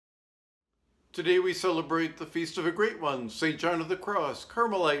Today we celebrate the feast of a great one, St. John of the Cross,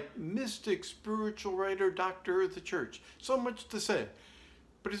 Carmelite, mystic, spiritual writer, doctor of the church. So much to say.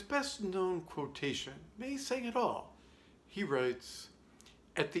 But his best known quotation may say it all. He writes,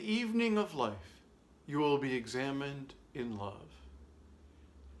 "At the evening of life, you will be examined in love."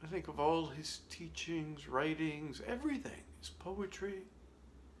 I think of all his teachings, writings, everything, his poetry,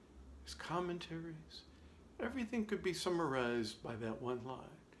 his commentaries, everything could be summarized by that one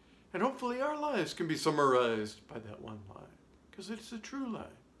line. And hopefully our lives can be summarized by that one line, because it's a true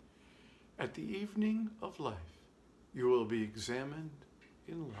line. At the evening of life, you will be examined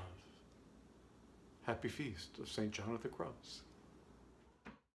in love. Happy feast of St. John of the Cross.